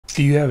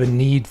Do you have a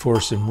need for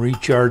some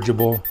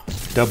rechargeable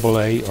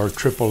AA or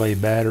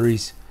AAA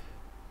batteries?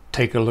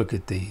 Take a look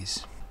at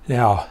these.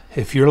 Now,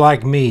 if you're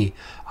like me,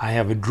 I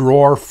have a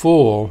drawer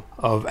full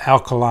of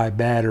alkali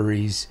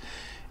batteries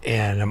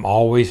and I'm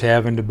always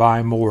having to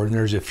buy more. And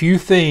there's a few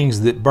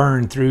things that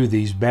burn through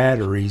these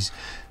batteries.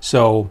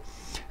 So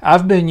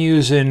I've been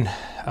using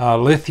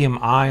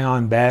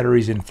lithium-ion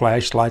batteries in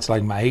flashlights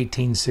like my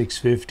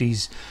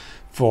 18650s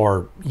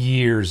for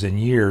years and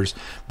years,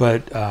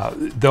 but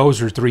those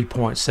are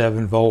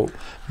 3.7 volt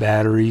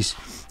batteries,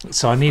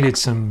 so I needed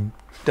some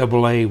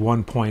AA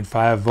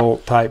 1.5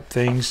 volt type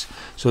things.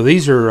 So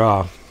these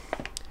are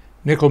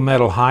nickel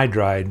metal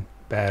hydride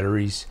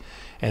batteries,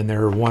 and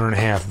they're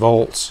 1.5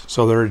 volts,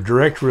 so they're a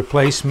direct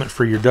replacement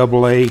for your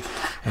AA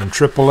and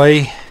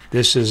AAA.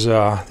 This has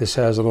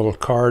a little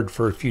card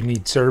for if you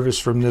need service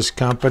from this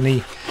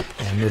company,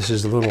 and this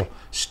is a little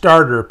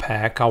starter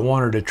pack. I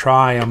wanted to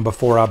try them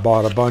before I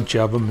bought a bunch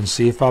of them and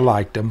see if I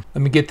liked them.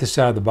 Let me get this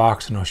out of the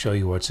box and I'll show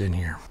you what's in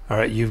here. All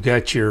right, you've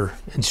got your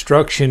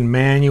instruction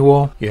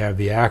manual, you have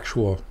the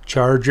actual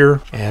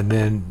charger, and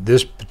then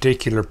this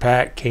particular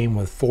pack came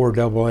with 4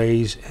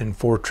 AA's and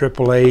 4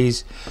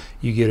 AAA's.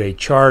 You get a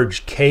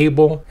charge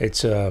cable.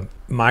 It's a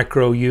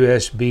micro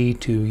USB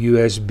to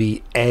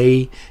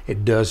USB-A.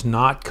 It does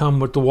not come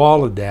with the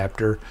wall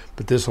adapter,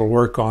 but this will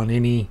work on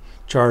any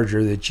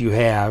charger that you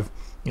have.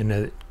 And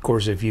of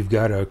course, if you've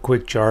got a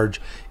quick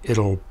charge,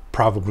 it'll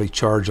probably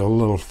charge a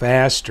little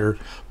faster,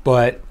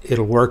 but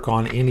it'll work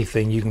on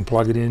anything. You can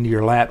plug it into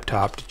your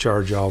laptop to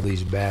charge all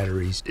these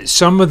batteries.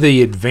 Some of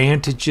the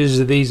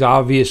advantages of these,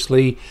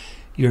 obviously,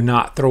 you're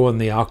not throwing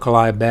the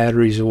alkali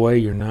batteries away.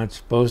 You're not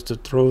supposed to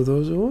throw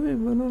those away,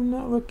 but I'm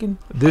not looking.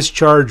 This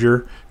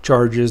charger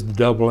charges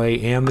the AA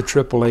and the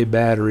AAA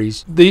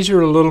batteries. These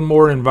are a little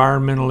more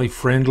environmentally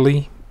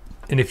friendly.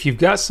 And if you've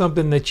got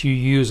something that you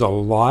use a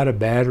lot of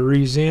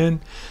batteries in,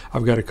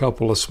 I've got a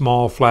couple of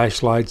small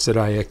flashlights that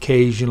I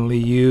occasionally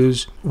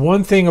use.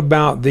 One thing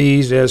about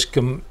these as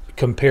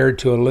compared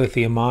to a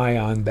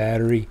lithium-ion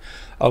battery,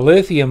 a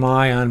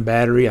lithium-ion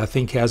battery I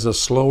think has a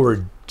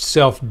slower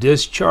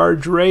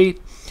self-discharge rate,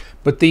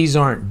 but these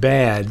aren't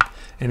bad.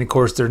 And of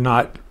course, they're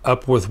not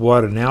up with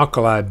what an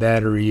alkali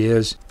battery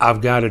is.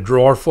 I've got a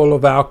drawer full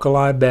of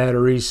alkali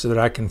batteries so that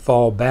I can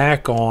fall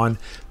back on,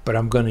 but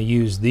I'm going to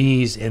use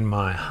these in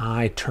my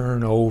high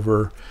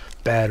turnover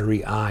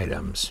battery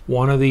items.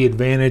 One of the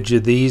advantages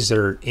of these,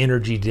 their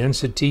energy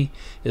density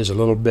is a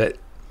little bit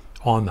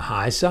on the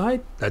high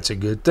side. That's a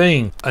good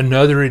thing.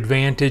 Another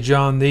advantage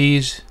on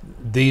these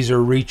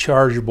are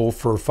rechargeable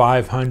for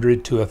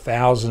 500 to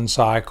 1,000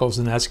 cycles,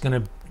 and that's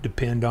going to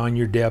depend on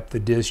your depth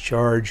of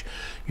discharge,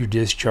 your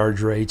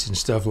discharge rates and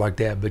stuff like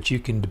that, but you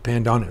can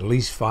depend on at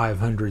least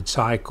 500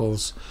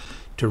 cycles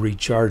to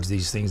recharge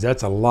these things.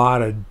 That's a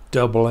lot of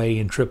AA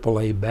and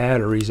AAA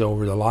batteries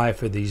over the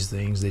life of these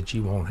things that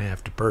you won't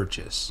have to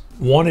purchase.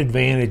 One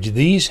advantage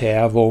these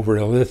have over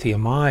a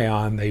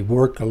lithium-ion, they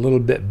work a little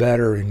bit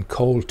better in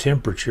cold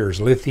temperatures.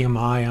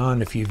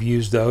 Lithium-ion, if you've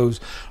used those,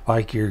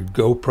 like your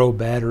GoPro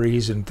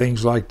batteries and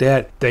things like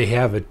that, they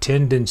have a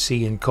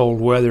tendency in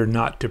cold weather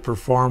not to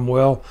perform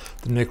well.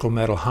 The nickel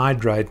metal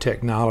hydride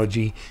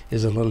technology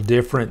is a little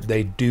different.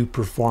 They do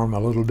perform a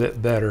little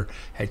bit better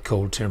at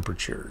cold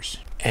temperatures.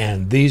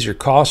 And these are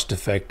cost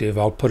effective.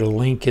 I'll put a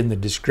link in the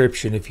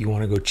description if you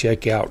want to go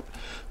check out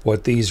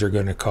what these are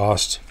going to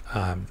cost.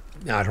 I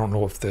don't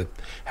know if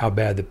how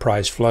bad the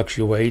price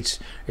fluctuates,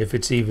 if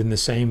it's even the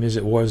same as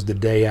it was the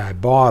day I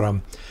bought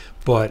them,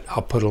 but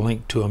I'll put a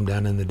link to them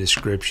down in the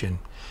description.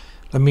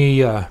 Let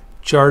me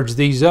charge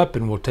these up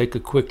and we'll take a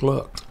quick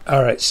look.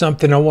 All right,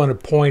 something I want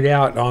to point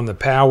out on the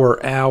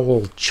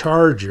POWEROWL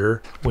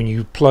charger, when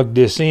you plug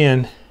this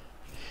in,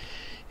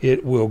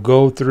 it will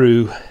go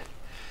through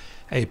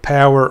a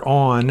power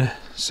on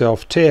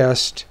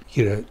self-test.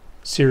 You get a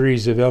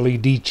series of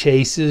LED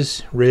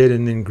chases, red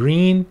and then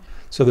green.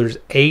 So there's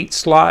 8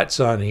 slots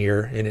on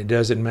here, and it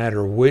doesn't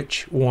matter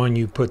which one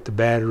you put the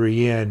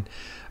battery in.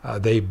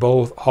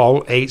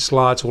 All 8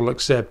 slots will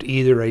accept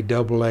either a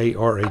AA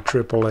or a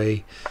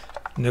AAA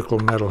nickel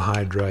metal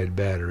hydride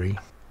battery.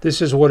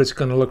 This is what it's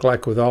going to look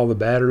like with all the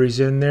batteries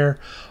in there.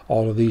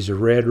 All of these are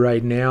red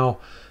right now.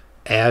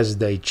 As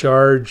they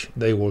charge,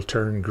 they will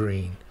turn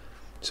green.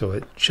 So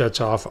it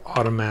shuts off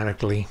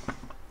automatically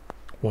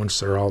once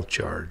they're all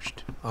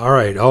charged. All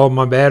right, all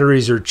my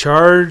batteries are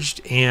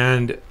charged,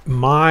 and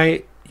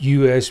my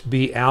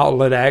USB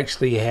outlet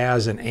actually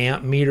has an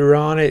amp meter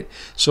on it.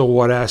 So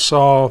what I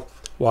saw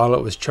while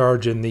it was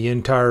charging the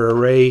entire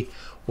array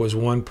was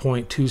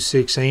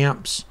 1.26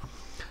 amps.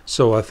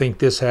 So I think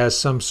this has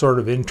some sort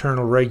of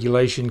internal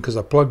regulation because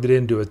I plugged it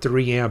into a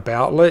 3 amp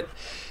outlet,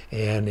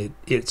 and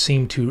it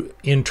seemed to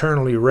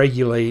internally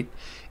regulate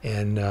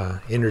and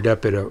ended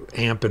up at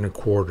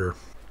 1.25 amps.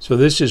 So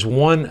this is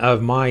one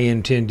of my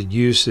intended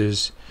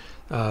uses.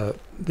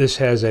 This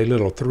has a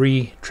little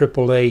 3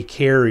 AAA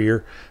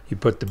carrier. You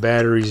put the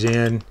batteries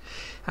in.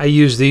 I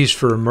use these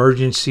for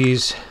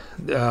emergencies.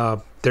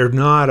 They're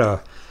not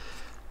a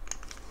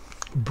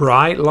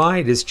bright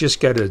light. It's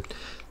just got a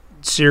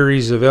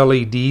series of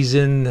LEDs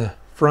in the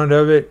front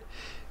of it,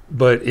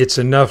 but it's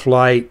enough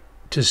light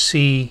to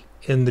see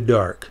in the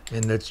dark,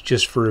 and that's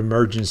just for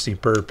emergency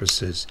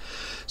purposes.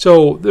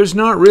 So there's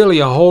not really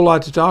a whole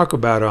lot to talk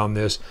about on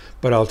this,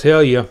 but I'll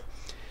tell you,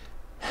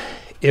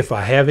 if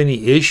I have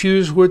any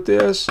issues with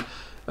this,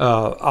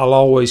 I'll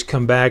always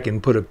come back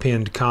and put a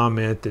pinned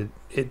comment that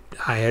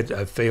I had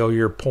a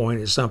failure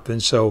point or something.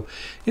 So,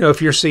 you know,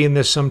 if you're seeing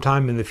this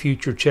sometime in the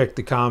future, check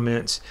the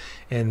comments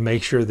and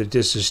make sure that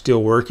this is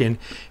still working.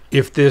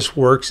 If this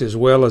works as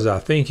well as I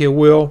think it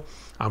will,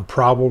 I'm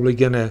probably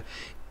going to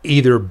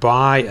either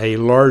buy a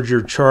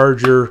larger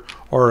charger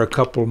or a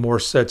couple more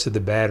sets of the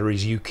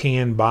batteries. You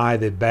can buy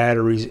the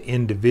batteries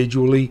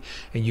individually,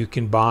 and you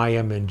can buy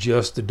them in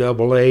just the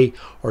AA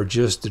or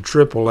just the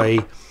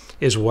AAA,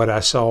 is what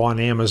I saw on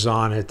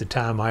Amazon at the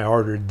time I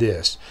ordered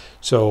this.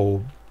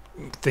 So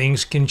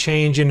things can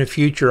change in the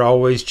future.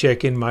 Always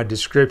check in my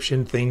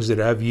description. Things that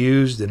I've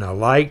used and I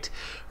liked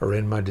are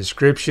in my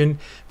description.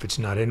 If it's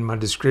not in my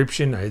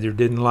description, I either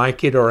didn't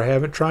like it or I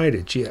haven't tried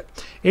it yet.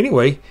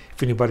 Anyway,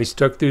 if anybody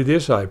stuck through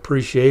this, I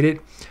appreciate it.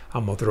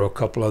 I'm going to throw a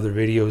couple other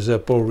videos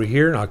up over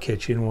here, and I'll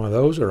catch you in one of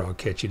those, or I'll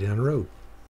catch you down the road.